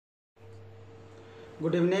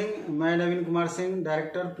Good evening. मैं नवीन Kumar Singh,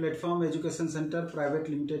 director platform education centre private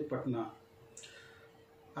limited Patna.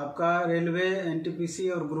 आपका railway NTPC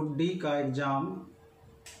और group D का एग्ज़ाम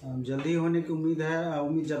जल्दी होने की उम्मीद है।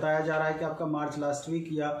 उम्मीद जताया जा रहा है कि आपका मार्च लास्ट वीक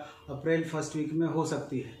या अप्रैल फर्स्ट वीक में हो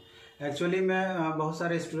सकती है। एक्चुअली में बहुत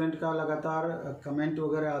सारे स्टूडेंट का लगातार कमेंट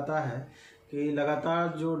वगैरह आता है कि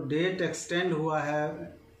लगातार जो डेट एक्सटेंड हुआ है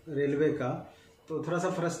रेलवे का, तो थोड़ा सा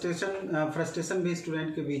फ्रस्ट्रेशन भी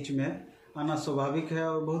स्टूडेंट के बीच में आना स्वाभाविक है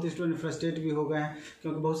और बहुत स्टूडेंट फ्रस्ट्रेट भी हो गए हैं,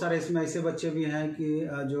 क्योंकि बहुत सारे इसमें ऐसे बच्चे भी हैं कि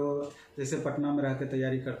जो जैसे पटना में रह के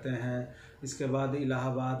तैयारी करते हैं, इसके बाद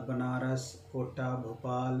इलाहाबाद, बनारस, कोटा,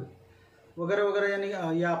 भोपाल वगैरह वगैरह,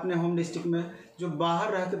 यानी या अपने होम डिस्ट्रिक्ट में जो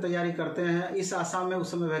बाहर रह के तैयारी करते हैं। इस आशा में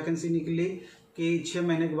उस समय वैकेंसी निकली कि 6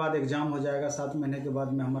 महीने के बाद एग्ज़ाम हो जाएगा, 7 महीने के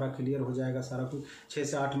बाद में हमारा क्लियर हो जाएगा सारा कुछ, 6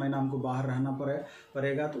 से 8 महीना हमको बाहर रहना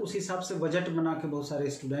पड़ेगा। तो उस हिसाब से बजट बना के बहुत सारे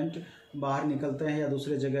स्टूडेंट बाहर निकलते हैं या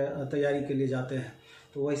दूसरे जगह तैयारी के लिए जाते हैं।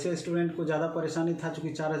 तो वैसे स्टूडेंट को ज़्यादा परेशानी था, चूँकि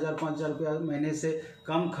 4,000-5,000 रुपया महीने से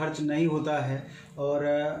कम खर्च नहीं होता है और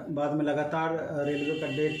बाद में लगातार रेलवे का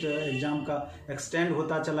डेट एग्ज़ाम का एक्सटेंड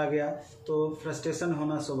होता चला गया, तो फ्रस्ट्रेशन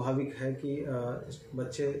होना स्वाभाविक है कि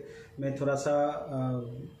बच्चे में थोड़ा सा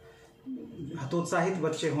हतोत्साहित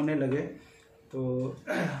बच्चे होने लगे। तो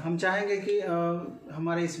हम चाहेंगे कि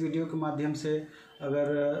हमारे इस वीडियो के माध्यम से अगर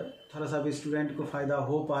थोड़ा सा भी स्टूडेंट को फ़ायदा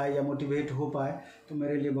हो पाए या मोटिवेट हो पाए तो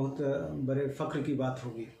मेरे लिए बहुत बड़े फ़ख्र की बात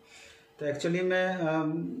होगी। तो एक्चुअली में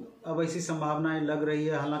अब ऐसी संभावनाएं लग रही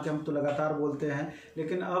है, हालांकि हम तो लगातार बोलते हैं,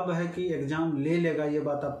 लेकिन अब है कि एग्ज़ाम ले लेगा, ये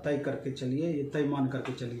बात आप तय करके चलिए, ये तय मान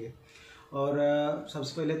करके चलिए। और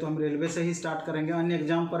सबसे पहले तो हम रेलवे से ही स्टार्ट करेंगे, अन्य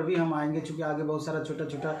एग्ज़ाम पर भी हम आएंगे, चूँकि आगे बहुत सारा छोटा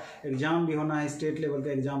छोटा एग्ज़ाम भी होना है, स्टेट लेवल के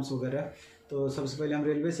एग्ज़ाम्स वगैरह। तो सबसे पहले हम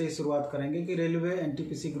रेलवे से ही शुरुआत करेंगे कि रेलवे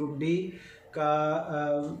एनटीपीसी ग्रुप डी का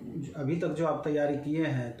अभी तक जो आप तैयारी किए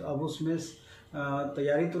हैं, तो अब उसमें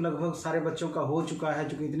तैयारी तो लगभग सारे बच्चों का हो चुका है,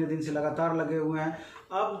 क्योंकि इतने दिन से लगातार लगे हुए हैं।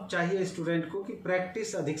 अब चाहिए स्टूडेंट को कि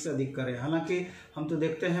प्रैक्टिस अधिक से अधिक करें। हालांकि हम तो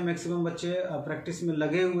देखते हैं मैक्सिमम बच्चे प्रैक्टिस में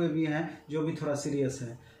लगे हुए भी हैं, जो भी थोड़ा सीरियस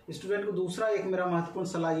हैं। स्टूडेंट को दूसरा एक मेरा महत्वपूर्ण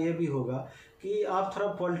सलाह ये भी होगा कि आप थोड़ा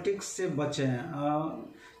पॉलिटिक्स से बचें,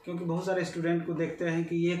 क्योंकि बहुत सारे स्टूडेंट को देखते हैं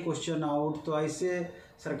कि ये क्वेश्चन आउट, तो ऐसे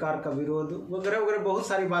सरकार का विरोध वगैरह वगैरह, बहुत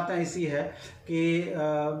सारी बातें ऐसी है कि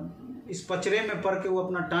इस पचड़े में पड़ के वो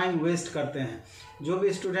अपना टाइम वेस्ट करते हैं। जो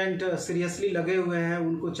भी स्टूडेंट सीरियसली लगे हुए हैं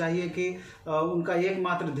उनको चाहिए कि उनका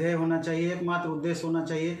एकमात्र ध्येय होना चाहिए, एकमात्र उद्देश्य होना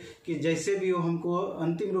चाहिए कि जैसे भी हो हमको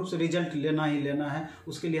अंतिम रूप से रिजल्ट लेना ही लेना है,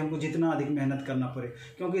 उसके लिए हमको जितना अधिक मेहनत करना पड़े,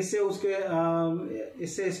 क्योंकि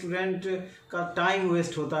इससे स्टूडेंट का टाइम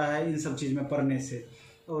वेस्ट होता है इन सब चीज़ में पढ़ने से।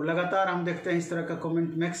 और लगातार हम देखते हैं इस तरह का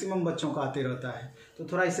कमेंट मैक्सिमम बच्चों का आते रहता है, तो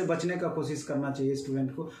थोड़ा इससे बचने का कोशिश करना चाहिए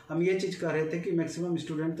स्टूडेंट को। हम ये चीज़ कह रहे थे कि मैक्सिमम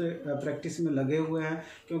स्टूडेंट प्रैक्टिस में लगे हुए हैं,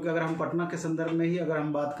 क्योंकि अगर हम पटना के संदर्भ में ही अगर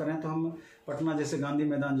हम बात करें तो हम पटना जैसे गांधी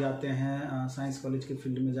मैदान जाते हैं, साइंस कॉलेज के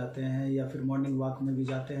फील्ड में जाते हैं, या फिर मॉर्निंग वॉक में भी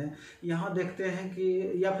जाते हैं। यहाँ देखते हैं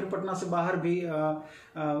कि या फिर पटना से बाहर भी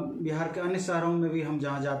बिहार के अन्य शहरों में भी हम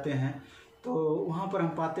जहाँ जाते हैं, तो वहाँ पर हम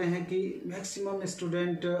पाते हैं कि मैक्सिमम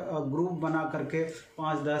स्टूडेंट ग्रुप बना करके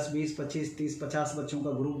 5, 10, 20, 25, 30, 50 बच्चों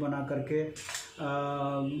का ग्रुप बना करके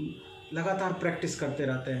लगातार प्रैक्टिस करते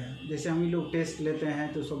रहते हैं। जैसे हम ही लोग टेस्ट लेते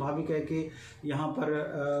हैं तो स्वाभाविक है कि यहाँ पर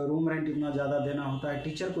रूम रेंट इतना ज़्यादा देना होता है,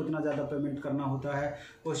 टीचर को इतना ज़्यादा पेमेंट करना होता है,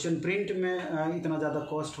 क्वेश्चन प्रिंट में इतना ज़्यादा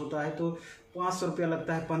कॉस्ट होता है, तो 500 रुपया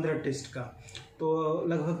लगता है 15 टेस्ट का, तो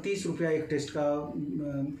लगभग 30 रुपया एक टेस्ट का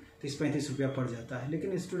 30-35 रुपया पड़ जाता है।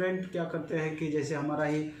 लेकिन स्टूडेंट क्या करते हैं कि जैसे हमारा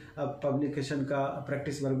ही पब्लिकेशन का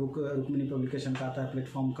प्रैक्टिस वर्कबुक रुक्मिणी पब्लिकेशन का आता है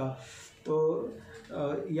प्लेटफॉर्म का, तो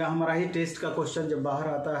या हमारा ही टेस्ट का क्वेश्चन जब बाहर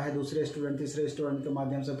आता है, दूसरे स्टूडेंट तीसरे स्टूडेंट के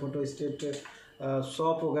माध्यम से फोटो स्टेट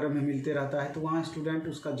शॉप वगैरह में मिलते रहता है, तो वहाँ स्टूडेंट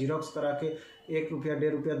उसका जीरोक्स करा के 1 रुपया,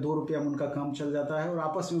 1.5 रुपया, 2 रुपया में उनका काम चल जाता है और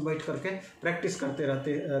आपस में बैठ करके प्रैक्टिस करते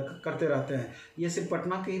रहते हैं। ये सिर्फ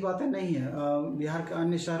पटना की ही बातें नहीं है, बिहार के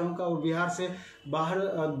अन्य शहरों का और बिहार से बाहर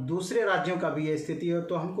दूसरे राज्यों का भी ये स्थिति है।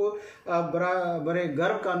 तो हमको बड़े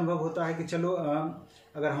गर्व का अनुभव होता है कि चलो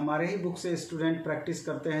अगर हमारे ही बुक से स्टूडेंट प्रैक्टिस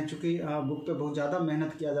करते हैं, चूँकि बुक पे बहुत ज़्यादा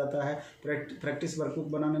मेहनत किया जाता है, प्रैक्टिस वर्कबुक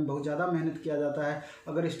बनाने में बहुत ज़्यादा मेहनत किया जाता है,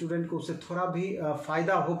 अगर स्टूडेंट को उससे थोड़ा भी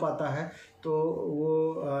फ़ायदा हो पाता है तो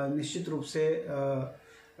वो निश्चित रूप से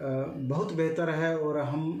बहुत बेहतर है। और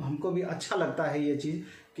हमको भी अच्छा लगता है ये चीज़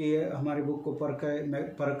कि हमारी बुक को पढ़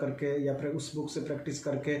करके या फिर उस बुक से प्रैक्टिस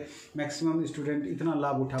करके मैक्सिमम स्टूडेंट इतना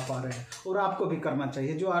लाभ उठा पा रहे हैं। और आपको भी करना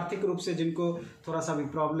चाहिए, जो आर्थिक रूप से जिनको थोड़ा सा भी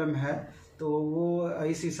प्रॉब्लम है तो वो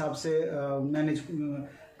इस हिसाब से मैनेज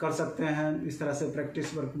कर सकते हैं, इस तरह से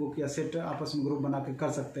प्रैक्टिस वर्कबुक या सेट आपस में ग्रुप बना के कर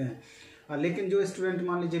सकते हैं। लेकिन जो स्टूडेंट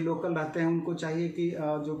मान लीजिए लोकल रहते हैं उनको चाहिए कि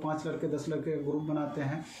जो 5 लड़के 10 लड़के ग्रुप बनाते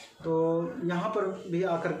हैं तो यहाँ पर भी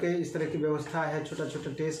आकर के इस तरह की व्यवस्था है, छोटा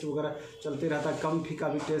छोटा टेस्ट वगैरह चलते रहता है, कम फी का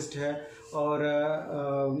भी टेस्ट है और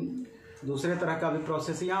दूसरे तरह का भी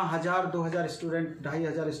प्रोसेस। यहाँ 1000-2000 स्टूडेंट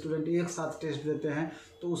 2500 स्टूडेंट एक साथ टेस्ट देते हैं,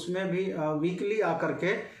 तो उसमें भी वीकली आकर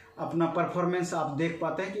के अपना परफॉर्मेंस आप देख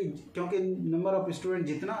पाते हैं कि क्योंकि नंबर ऑफ स्टूडेंट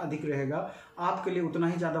जितना अधिक रहेगा आपके लिए उतना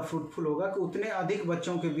ही ज़्यादा फ्रूटफुल होगा कि उतने अधिक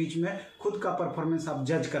बच्चों के बीच में खुद का परफॉर्मेंस आप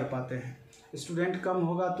जज कर पाते हैं। स्टूडेंट कम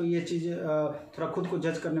होगा तो ये चीज़ थोड़ा खुद को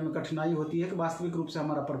जज करने में कठिनाई होती है कि वास्तविक रूप से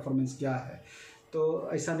हमारा परफॉर्मेंस क्या है, तो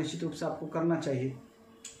ऐसा निश्चित रूप से आपको करना चाहिए।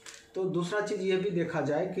 तो दूसरा चीज़ ये भी देखा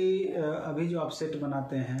जाए कि अभी जो आप सेट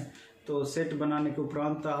बनाते हैं तो सेट बनाने के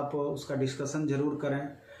उपरांत आप उसका डिस्कशन ज़रूर करें,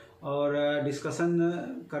 और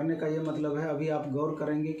डिस्कशन करने का ये मतलब है अभी आप गौर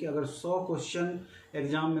करेंगे कि अगर 100 क्वेश्चन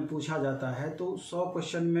एग्ज़ाम में पूछा जाता है तो 100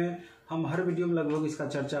 क्वेश्चन में हम हर वीडियो में लगभग इसका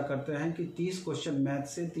चर्चा करते हैं कि 30 क्वेश्चन मैथ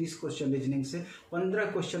से, 30 क्वेश्चन रीजनिंग से,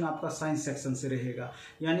 15 क्वेश्चन आपका साइंस सेक्शन से रहेगा।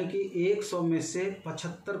 यानी कि 100 में से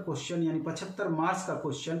 75 क्वेश्चन यानी 75 मार्क्स का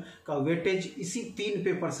क्वेश्चन का वेटेज इसी 3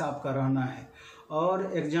 पेपर से आपका रहना है।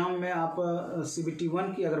 और एग्ज़ाम में आप CBT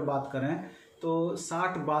 1 की अगर बात करें तो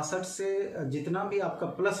 60-62 से जितना भी आपका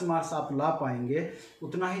प्लस मार्क्स आप ला पाएंगे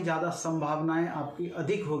उतना ही ज़्यादा संभावनाएं आपकी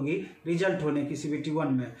अधिक होगी रिजल्ट होने की CBT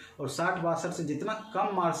 1 में, और 60-62 से जितना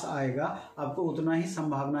कम मार्क्स आएगा आपको उतना ही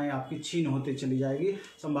संभावनाएं आपकी छीन होती चली जाएगी,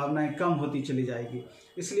 संभावनाएं कम होती चली जाएगी।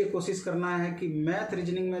 इसलिए कोशिश करना है कि मैथ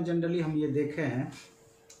रीजनिंग में जनरली हम ये देखे हैं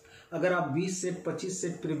अगर आप 20 सेट 25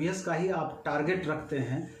 सेट प्रीवियस का ही आप टारगेट रखते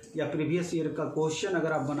हैं या प्रीवियस ईयर का क्वेश्चन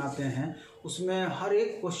अगर आप बनाते हैं, उसमें हर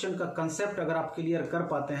एक क्वेश्चन का कंसेप्ट अगर आप क्लियर कर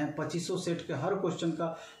पाते हैं, 2500 सेट के हर क्वेश्चन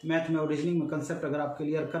का मैथ में और रीजनिंग में कंसेप्ट अगर आप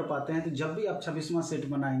क्लियर कर पाते हैं, तो जब भी आप 26वां सेट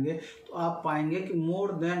बनाएंगे तो आप पाएंगे कि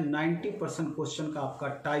मोर देन 90% क्वेश्चन का आपका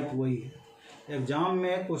टाइप वही है। एग्जाम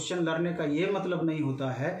में क्वेश्चन लड़ने का ये मतलब नहीं होता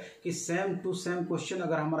है कि सेम टू सेम क्वेश्चन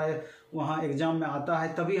अगर हमारा वहाँ एग्जाम में आता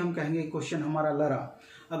है तभी हम कहेंगे क्वेश्चन हमारा लड़ा।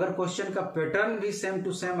 अगर क्वेश्चन का पैटर्न भी सेम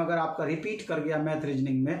टू सेम अगर आपका रिपीट कर गया मैथ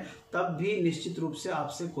रीजनिंग में, तब भी निश्चित रूप से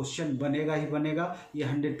आपसे क्वेश्चन बनेगा ही बनेगा, ये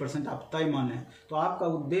 100% आप तय माने। तो आपका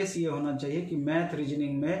उद्देश्य ये होना चाहिए कि मैथ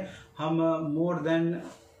रीजनिंग में हम more than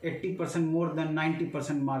 80%, more than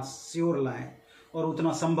 90% marks sure लाएं, और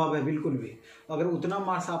उतना संभव है बिल्कुल भी। अगर उतना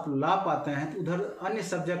मार्क्स आप ला पाते हैं तो उधर अन्य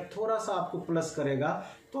सब्जेक्ट थोड़ा सा आपको प्लस करेगा,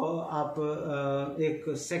 तो आप एक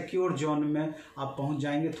सिक्योर जोन में आप पहुंच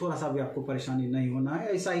जाएंगे, थोड़ा सा भी आपको परेशानी नहीं होना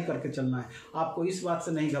है। ऐसा ही करके चलना है, आपको इस बात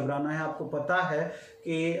से नहीं घबराना है। आपको पता है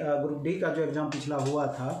कि ग्रुप डी का जो एग्ज़ाम पिछला हुआ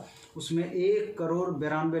था उसमें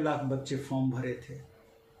 1,92,00,000 बच्चे फॉर्म भरे थे,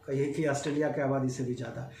 कहिए कि ऑस्ट्रेलिया की आबादी से भी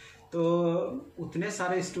ज़्यादा। तो उतने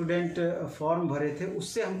सारे स्टूडेंट फॉर्म भरे थे,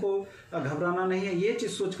 उससे हमको घबराना नहीं है। ये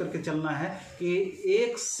चीज़ सोच करके चलना है कि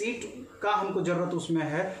एक सीट का हमको ज़रूरत उसमें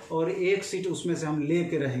है और एक सीट उसमें से हम ले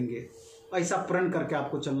के रहेंगे, ऐसा प्रण करके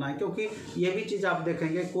आपको चलना है। क्योंकि ये भी चीज़ आप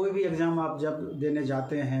देखेंगे, कोई भी एग्ज़ाम आप जब देने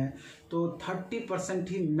जाते हैं तो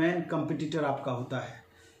 30% ही मेन कम्पिटिटर आपका होता है,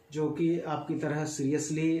 जो कि आपकी तरह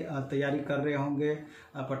सीरियसली तैयारी कर रहे होंगे,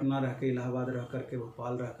 पटना रह के, इलाहाबाद रह करके,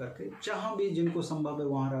 भोपाल रह करके, जहाँ भी जिनको संभव है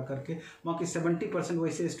वहाँ रह करके। बाकी 70%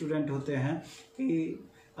 वैसे स्टूडेंट होते हैं कि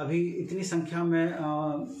अभी इतनी संख्या में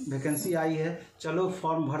वैकेंसी आई है, चलो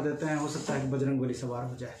फॉर्म भर देते हैं, हो सकता है कि बजरंगबली सवार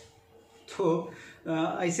हो जाए। तो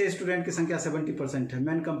ऐसे स्टूडेंट की संख्या 70% है,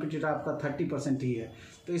 मेन कम्पिटिटर आपका 30% ही है।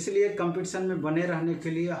 तो इसलिए कंपटीशन में बने रहने के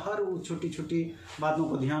लिए हर वो छोटी छोटी बातों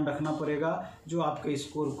को ध्यान रखना पड़ेगा जो आपके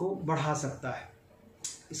स्कोर को बढ़ा सकता है।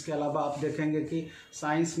 इसके अलावा आप देखेंगे कि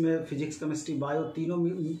साइंस में फिजिक्स, केमिस्ट्री, बायो तीनों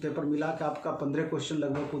पेपर मिला के आपका 15 क्वेश्चन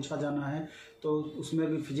लगभग पूछा जाना है, तो उसमें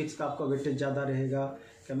भी फिजिक्स का आपका वेटेज ज़्यादा रहेगा।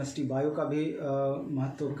 केमिस्ट्री, बायो का भी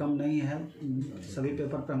महत्व कम नहीं है, सभी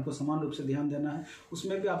पेपर पे हमको समान रूप से ध्यान देना है।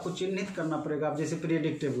 उसमें भी आपको चिन्हित करना पड़ेगा। अब जैसे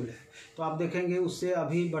पीरियडिक टेबल है तो आप देखेंगे उससे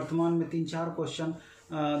अभी वर्तमान में 3-4 क्वेश्चन,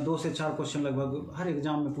 2 से 4 क्वेश्चन लगभग हर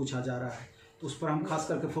एग्जाम में पूछा जा रहा है, तो उस पर हम खास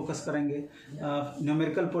करके फोकस करेंगे।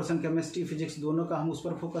 न्यूमेरिकल पोर्शन केमिस्ट्री फिजिक्स दोनों का हम उस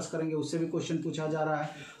पर फोकस करेंगे, उससे भी क्वेश्चन पूछा जा रहा है।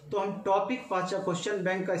 तो हम टॉपिक पहचान, क्वेश्चन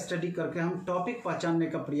बैंक का स्टडी करके हम टॉपिक पहचानने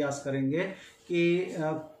का प्रयास करेंगे कि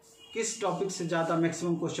किस टॉपिक से ज़्यादा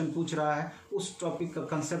मैक्सिमम क्वेश्चन पूछ रहा है, उस टॉपिक का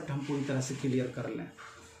कंसेप्ट हम पूरी तरह से क्लियर कर लें।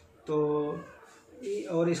 तो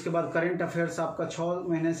और इसके बाद करंट अफेयर्स आपका 6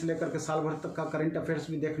 महीने से लेकर के साल भर तक का करंट अफेयर्स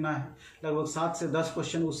भी देखना है। लगभग 7 से 10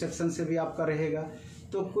 क्वेश्चन उस सेक्शन से भी आपका रहेगा।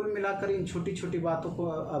 तो कुल मिलाकर इन छोटी छोटी बातों को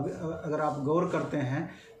अगर आप गौर करते हैं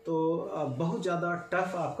तो बहुत ज़्यादा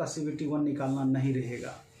टफ आपका CBT 1 निकालना नहीं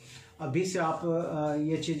रहेगा। अभी से आप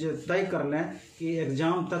ये चीज़ तय कर लें कि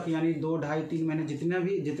एग्ज़ाम तक यानी 2, ढाई, 3 महीने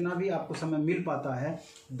जितना भी आपको समय मिल पाता है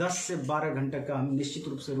 10 से 12 घंटे का हम निश्चित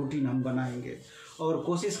रूप से रूटीन हम बनाएंगे और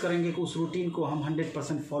कोशिश करेंगे कि उस रूटीन को हम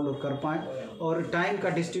 100% फॉलो कर पाएँ। और टाइम का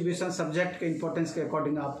डिस्ट्रीब्यूशन सब्जेक्ट के इंपॉर्टेंस के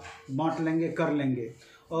अकॉर्डिंग आप बांट लेंगे, कर लेंगे।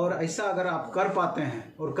 और ऐसा अगर आप कर पाते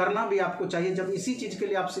हैं, और करना भी आपको चाहिए, जब इसी चीज़ के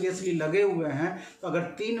लिए आप सीरियसली लगे हुए हैं तो अगर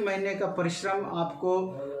 3 महीने का परिश्रम आपको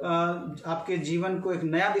आपके जीवन को एक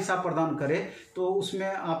नया दिशा प्रदान करे तो उसमें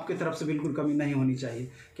आपकी तरफ से बिल्कुल कमी नहीं होनी चाहिए।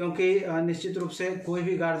 क्योंकि निश्चित रूप से कोई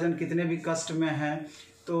भी गार्जियन कितने भी कष्ट में हैं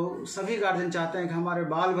तो सभी गार्जियन चाहते हैं कि हमारे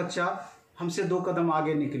बाल बच्चा हमसे 2 कदम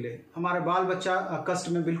आगे निकले, हमारे बाल बच्चा कष्ट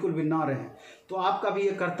में बिल्कुल भी ना रहें। तो आपका भी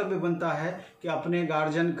ये कर्तव्य बनता है कि अपने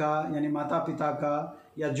गार्जियन का यानी माता पिता का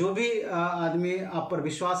या जो भी आदमी आप पर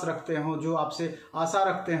विश्वास रखते हो, जो आपसे आशा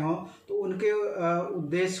रखते हो, तो उनके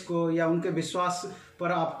उद्देश्य को या उनके विश्वास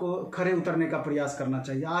पर आपको खरे उतरने का प्रयास करना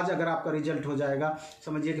चाहिए। आज अगर आपका रिजल्ट हो जाएगा,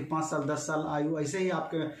 समझिए कि 5 साल 10 साल आयु ऐसे ही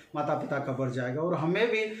आपके माता पिता का बढ़ जाएगा। और हमें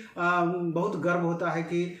भी बहुत गर्व होता है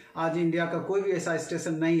कि आज इंडिया का कोई भी ऐसा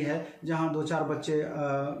स्टेशन नहीं है जहां 2-4 बच्चे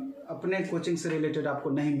अपने कोचिंग से रिलेटेड आपको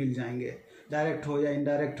नहीं मिल जाएंगे, डायरेक्ट हो या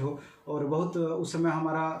इनडायरेक्ट हो। और बहुत उस समय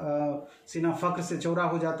हमारा सीना फख्र से चौड़ा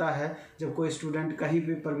हो जाता है जब कोई स्टूडेंट कहीं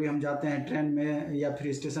भी पर भी हम जाते हैं, ट्रेन में या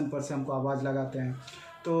फिर स्टेशन पर से हमको आवाज़ लगाते हैं।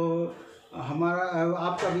 तो हमारा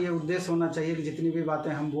आपका भी ये उद्देश्य होना चाहिए कि जितनी भी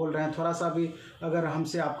बातें हम बोल रहे हैं, थोड़ा सा भी अगर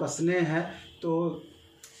हमसे आपका स्नेह है तो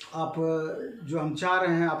आप जो हम चाह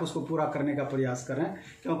रहे हैं आप उसको पूरा करने का प्रयास करें।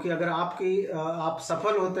 क्योंकि अगर आप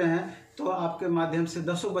सफल होते हैं तो आपके माध्यम से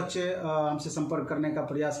 10 बच्चे हमसे संपर्क करने का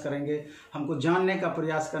प्रयास करेंगे, हमको जानने का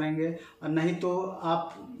प्रयास करेंगे। नहीं तो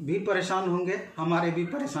आप भी परेशान होंगे, हमारे भी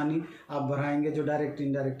परेशानी आप बढ़ाएंगे जो डायरेक्ट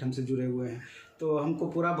इनडायरेक्ट हमसे जुड़े हुए हैं। तो हमको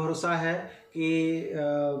पूरा भरोसा है कि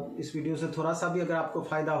इस वीडियो से थोड़ा सा भी अगर आपको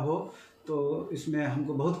फ़ायदा हो तो इसमें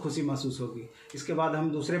हमको बहुत खुशी महसूस होगी। इसके बाद हम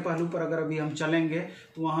दूसरे पहलू पर अगर अभी हम चलेंगे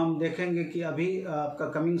तो वहाँ हम देखेंगे कि अभी आपका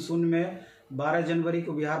कमिंग सून में 12 जनवरी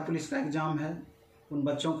को बिहार पुलिस का एग्ज़ाम है। उन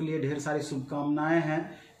बच्चों के लिए ढेर सारी शुभकामनाएं हैं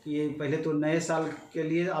कि ये पहले तो नए साल के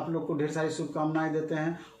लिए आप लोग को ढेर सारी शुभकामनाएं देते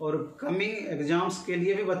हैं और कमिंग एग्ज़ाम्स के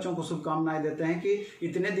लिए भी बच्चों को शुभकामनाएं देते हैं कि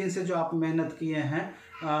इतने दिन से जो आप मेहनत किए हैं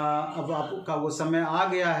अब आपका वो समय आ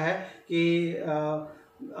गया है कि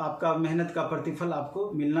आपका मेहनत का प्रतिफल आपको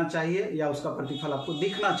मिलना चाहिए या उसका प्रतिफल आपको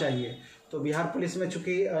दिखना चाहिए। तो बिहार पुलिस में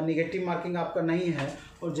चूँकि निगेटिव मार्किंग आपका नहीं है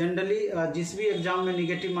और जनरली जिस भी एग्ज़ाम में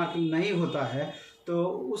निगेटिव मार्किंग नहीं होता है तो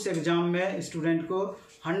उस एग्ज़ाम में स्टूडेंट को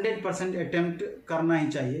 100% अटेम्प्ट करना ही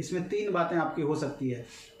चाहिए। इसमें 3 बातें आपकी हो सकती है।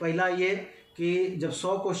 पहला ये कि जब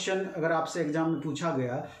 100 क्वेश्चन अगर आपसे एग्ज़ाम में पूछा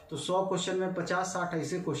गया तो 100 क्वेश्चन में 50-60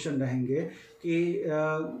 ऐसे क्वेश्चन रहेंगे कि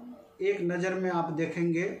एक नज़र में आप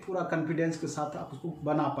देखेंगे, पूरा कॉन्फिडेंस के साथ आप उसको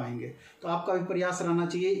बना पाएंगे। तो आपका भी प्रयास रहना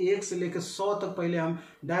चाहिए 1 से लेकर 100 तक पहले हम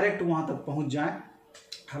डायरेक्ट वहाँ तक पहुँच जाएं।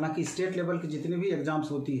 हालांकि स्टेट लेवल की जितनी भी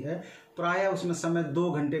एग्ज़ाम्स होती है प्रायः उसमें समय 2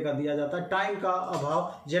 घंटे का दिया जाता है। टाइम का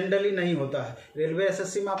अभाव जनरली नहीं होता है। रेलवे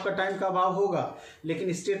एसएससी में आपका टाइम का अभाव होगा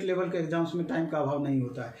लेकिन स्टेट लेवल के एग्जाम्स में टाइम का अभाव नहीं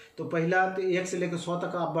होता है। तो पहला तो 1 से लेकर 100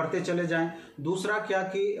 तक आप बढ़ते चले जाएं। दूसरा क्या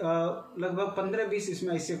कि लगभग 15-20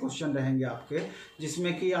 इसमें ऐसे क्वेश्चन रहेंगे आपके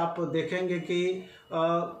जिसमें कि आप देखेंगे कि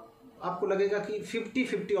आपको लगेगा कि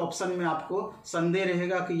 50-50 ऑप्शन में आपको संदेह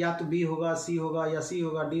रहेगा कि या तो बी होगा, सी होगा, या सी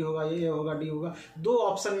होगा, डी होगा, ए होगा, डी होगा। 2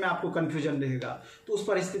 ऑप्शन में आपको कन्फ्यूजन रहेगा। तो उस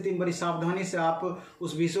परिस्थिति में बड़ी सावधानी से आप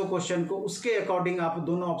उस 20 क्वेश्चन को उसके अकॉर्डिंग आप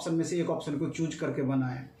दोनों ऑप्शन में से एक ऑप्शन को चूज करके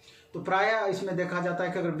बनाएं। तो प्रायः इसमें देखा जाता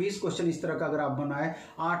है कि अगर 20 क्वेश्चन इस तरह का अगर आप बनाएं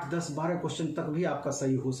 8, 10, 12 क्वेश्चन तक भी आपका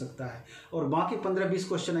सही हो सकता है और बाकी 15-20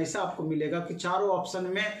 क्वेश्चन ऐसा आपको मिलेगा कि चारों ऑप्शन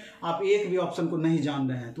में आप एक भी ऑप्शन को नहीं जान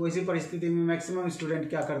रहे हैं। तो ऐसी परिस्थिति में मैक्सिमम स्टूडेंट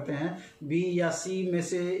क्या करते हैं, बी या सी में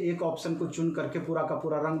से एक ऑप्शन को चुन करके पूरा का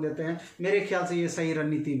पूरा रंग देते हैं। मेरे ख्याल से ये सही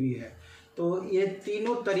रणनीति भी है। तो ये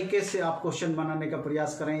तीनों तरीके से आप क्वेश्चन बनाने का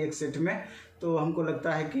प्रयास करें एक सेट में। तो हमको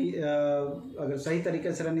लगता है कि अगर सही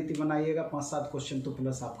तरीके से रणनीति बनाइएगा 5-7 क्वेश्चन तो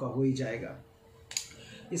प्लस आपका हो ही जाएगा।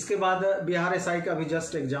 इसके बाद बिहार एसआई का भी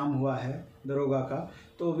जस्ट एग्ज़ाम हुआ है दरोगा का।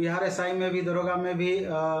 तो बिहार एसआई में भी दरोगा में भी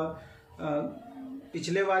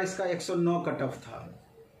पिछले बार इसका 109 कट ऑफ था,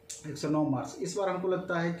 109 मार्क्स। इस बार हमको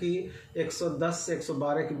लगता है कि 110 से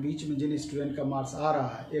 112 के बीच में जिन स्टूडेंट का मार्क्स आ रहा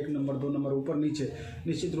है 1 नंबर 2 नंबर ऊपर नीचे,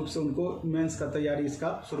 निश्चित रूप से उनको मेंस का तैयारी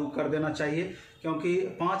इसका शुरू कर देना चाहिए। क्योंकि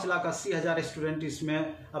 5,80,000 स्टूडेंट इसमें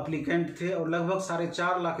अप्लीकेंट थे और लगभग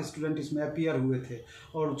 4.5 लाख स्टूडेंट इसमें अपीयर हुए थे।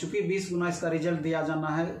 और चूंकि 20 गुना इसका रिजल्ट दिया जाना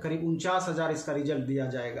है, करीब 49,000 इसका रिजल्ट दिया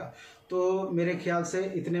जाएगा। तो मेरे ख्याल से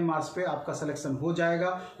इतने मार्क्स पे आपका सिलेक्शन हो जाएगा।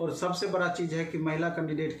 और सबसे बड़ा चीज़ है कि महिला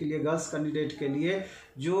कैंडिडेट के लिए, गर्ल्स कैंडिडेट के लिए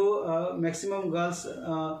जो मैक्सिमम गर्ल्स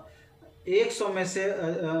 100 में से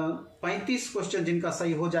 35 क्वेश्चन जिनका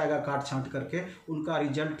सही हो जाएगा काट छांट करके, उनका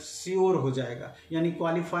रिजल्ट श्योर हो जाएगा। यानी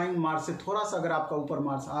क्वालिफाइंग मार्क्स से थोड़ा सा अगर आपका ऊपर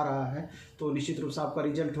मार्क्स आ रहा है तो निश्चित रूप से आपका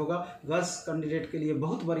रिजल्ट होगा। गर्ल्स कैंडिडेट के लिए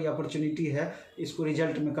बहुत बड़ी अपॉर्चुनिटी है इसको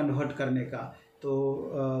रिजल्ट में कन्वर्ट करने का। तो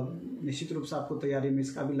निश्चित रूप से आपको तैयारी में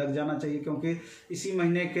इसका भी लग जाना चाहिए, क्योंकि इसी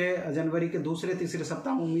महीने के जनवरी के दूसरे तीसरे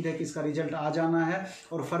सप्ताह में उम्मीद है कि इसका रिजल्ट आ जाना है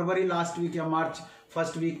और फरवरी लास्ट वीक या मार्च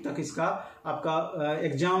फर्स्ट वीक तक इसका आपका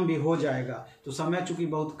एग्जाम भी हो जाएगा। तो समय चूंकि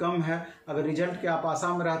बहुत कम है, अगर रिजल्ट के आप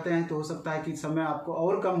आशा में रहते हैं तो हो सकता है कि समय आपको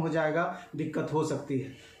और कम हो जाएगा, दिक्कत हो सकती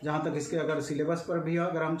है। जहाँ तक इसके अगर सिलेबस पर भी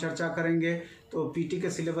अगर हम चर्चा करेंगे तो पीटी के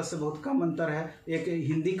सिलेबस से बहुत कम अंतर है। एक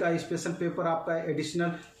हिंदी का स्पेशल पेपर आपका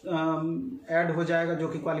एडिशनल ऐड हो जाएगा जो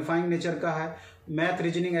कि क्वालिफाइंग नेचर का है। मैथ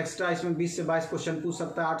रीजनिंग एक्स्ट्रा, इसमें 20 से 22 क्वेश्चन पूछ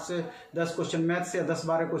सकता है, 8 से 10 क्वेश्चन मैथ से,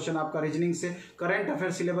 10-12 क्वेश्चन आपका रीजनिंग से। करंट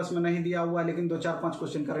अफेयर सिलेबस में नहीं दिया हुआ है, लेकिन 2-4-5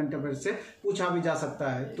 क्वेश्चन करंट अफेयर से पूछा भी जा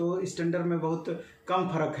सकता है। तो स्टैंडर्ड में बहुत कम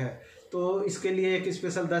फर्क है। तो इसके लिए एक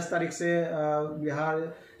स्पेशल 10 तारीख से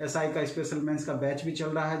बिहार एसआई का स्पेशल मेंस का बैच भी चल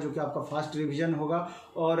रहा है, जो कि आपका फास्ट रिवीजन होगा।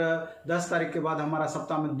 और 10 तारीख के बाद हमारा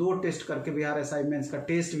सप्ताह में 2 टेस्ट करके बिहार एसआई मेंस का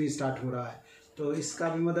टेस्ट भी स्टार्ट हो रहा है, तो इसका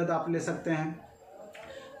भी मदद आप ले सकते हैं।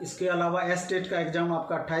 इसके अलावा एस टेट का एग्ज़ाम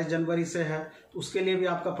आपका 28 जनवरी से है, तो उसके लिए भी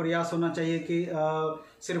आपका प्रयास होना चाहिए कि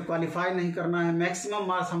सिर्फ क्वालिफाई नहीं करना है, मैक्सिमम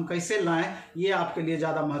मार्क्स हम कैसे लाएं ये आपके लिए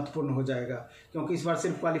ज़्यादा महत्वपूर्ण हो जाएगा, क्योंकि इस बार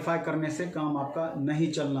सिर्फ क्वालिफाई करने से काम आपका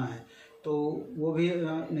नहीं चलना है। तो वो भी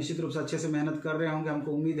निश्चित रूप से अच्छे से मेहनत कर रहे होंगे।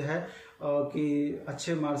 हमको उम्मीद है कि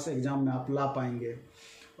अच्छे मार्क्स एग्ज़ाम में आप ला पाएंगे।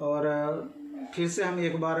 और फिर से हम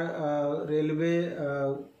एक बार रेलवे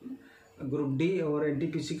ग्रुप डी और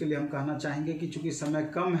एनटीपीसी के लिए हम कहना चाहेंगे कि चूंकि समय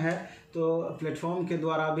कम है तो प्लेटफॉर्म के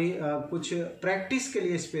द्वारा भी कुछ प्रैक्टिस के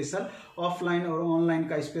लिए स्पेशल ऑफलाइन और ऑनलाइन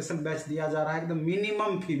का स्पेशल बैच दिया जा रहा है एकदम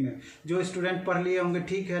मिनिमम फी में। जो स्टूडेंट पढ़ लिए होंगे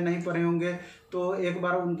ठीक है, नहीं पढ़े होंगे तो एक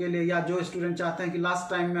बार उनके लिए, या जो स्टूडेंट चाहते हैं कि लास्ट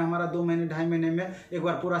टाइम में हमारा 2 महीने 2.5 महीने में एक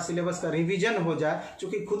बार पूरा सिलेबस का रिवीजन हो जाए,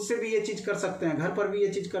 चूंकि खुद से भी ये चीज़ कर सकते हैं, घर पर भी ये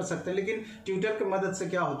चीज़ कर सकते हैं, लेकिन ट्यूटर की मदद से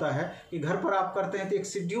क्या होता है कि घर पर आप करते हैं तो एक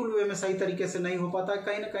शेड्यूल वे में सही तरीके से नहीं हो पाता है,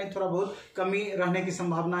 कहीं ना कहीं थोड़ा बहुत कमी रहने की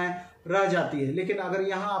संभावनाएं रह जाती है। लेकिन अगर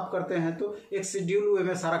यहाँ आप करते हैं तो एक शेड्यूल वे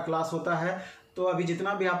में सारा क्लास होता है, तो अभी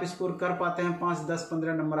जितना भी आप स्कोर कर पाते हैं 5, 10,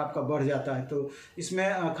 15 नंबर आपका बढ़ जाता है। तो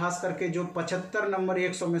इसमें खास करके जो 75 नंबर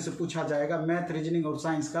 100 में से पूछा जाएगा मैथ रीजनिंग और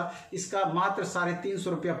साइंस का, इसका मात्र 350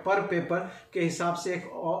 रुपया पर पेपर के हिसाब से एक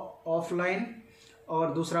ऑफलाइन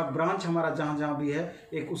और दूसरा ब्रांच हमारा जहाँ जहाँ भी है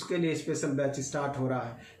एक उसके लिए स्पेशल बैच स्टार्ट हो रहा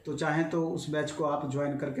है। तो चाहें तो उस बैच को आप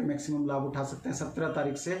ज्वाइन करके मैक्सिमम लाभ उठा सकते हैं। 17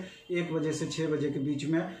 तारीख से 1 बजे से 6 बजे के बीच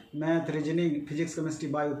में math reasoning physics chemistry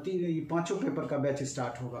bio ये 5 पेपर का बैच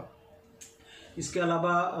स्टार्ट होगा। इसके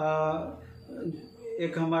अलावा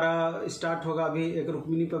एक हमारा स्टार्ट होगा अभी एक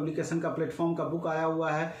रुक्मिणी पब्लिकेशन का प्लेटफॉर्म का बुक आया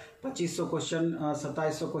हुआ है, 2500 क्वेश्चन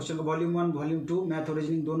 2700 क्वेश्चन का वॉल्यूम 1 वॉल्यूम 2 मैथ और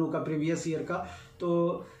रीजनिंग दोनों का प्रीवियस ईयर का।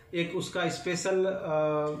 तो एक उसका स्पेशल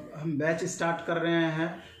हम बैच स्टार्ट कर रहे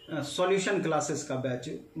हैं, सॉल्यूशन क्लासेस का बैच,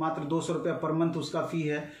 मात्र 200 रुपया पर मंथ उसका फ़ी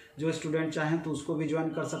है। जो स्टूडेंट चाहें तो उसको भी ज्वाइन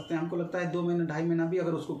कर सकते हैं। हमको लगता है 2 महीना 2.5 महीना भी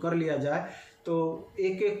अगर उसको कर लिया जाए तो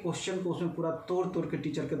एक एक क्वेश्चन को उसमें पूरा तोड़ के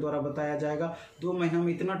टीचर के द्वारा बताया जाएगा। 2 महीना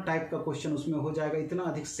में इतना टाइप का क्वेश्चन उसमें हो जाएगा, इतना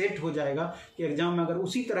अधिक सेट हो जाएगा कि एग्जाम में अगर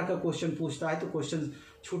उसी तरह का क्वेश्चन पूछता है तो क्वेश्चन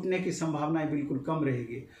छूटने की संभावनाएं बिल्कुल कम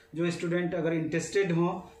रहेगी। जो स्टूडेंट अगर इंटरेस्टेड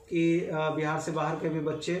हों कि बिहार से बाहर के भी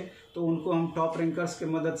बच्चे, तो उनको हम टॉप रैंकर्स के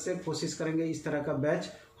मदद से कोशिश करेंगे इस तरह का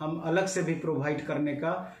बैच हम अलग से भी प्रोवाइड करने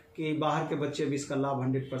का, कि बाहर के बच्चे भी इसका लाभ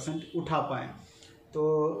 100% उठा पाएँ।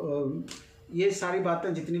 तो ये सारी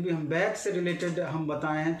बातें जितनी भी हम बैच से रिलेटेड हम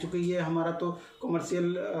बताए हैं, चूँकि ये हमारा तो कमर्शियल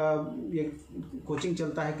ये कोचिंग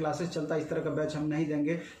चलता है, क्लासेस चलता है, इस तरह का बैच हम नहीं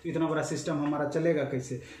देंगे तो इतना बड़ा सिस्टम हमारा चलेगा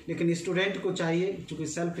कैसे। लेकिन स्टूडेंट को चाहिए, चूँकि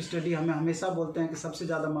सेल्फ स्टडी हमें हमेशा बोलते हैं कि सबसे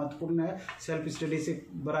ज़्यादा महत्वपूर्ण है, सेल्फ स्टडी से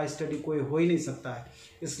बड़ा स्टडी कोई हो ही नहीं सकता है।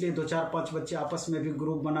 इसलिए 2-4-5 बच्चे आपस में भी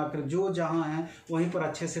ग्रुप बनाकर जो जहाँ हैं वहीं पर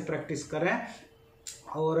अच्छे से प्रैक्टिस करें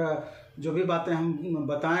और जो भी बातें हम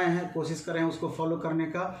बताए हैं कोशिश करें उसको फॉलो करने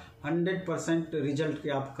का। 100% रिजल्ट के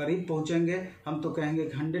आप करीब पहुंचेंगे। हम तो कहेंगे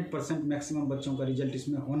कि 100% मैक्सिमम बच्चों का रिजल्ट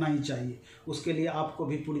इसमें होना ही चाहिए। उसके लिए आपको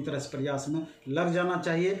भी पूरी तरह से प्रयास में लग जाना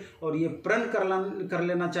चाहिए और ये प्रण कर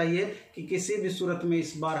लेना चाहिए कि किसी भी सूरत में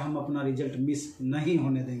इस बार हम अपना रिजल्ट मिस नहीं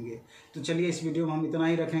होने देंगे। तो चलिए इस वीडियो में हम इतना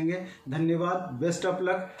ही रखेंगे। धन्यवाद, बेस्ट ऑफ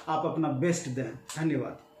लक, आप अपना बेस्ट दें।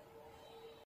 धन्यवाद।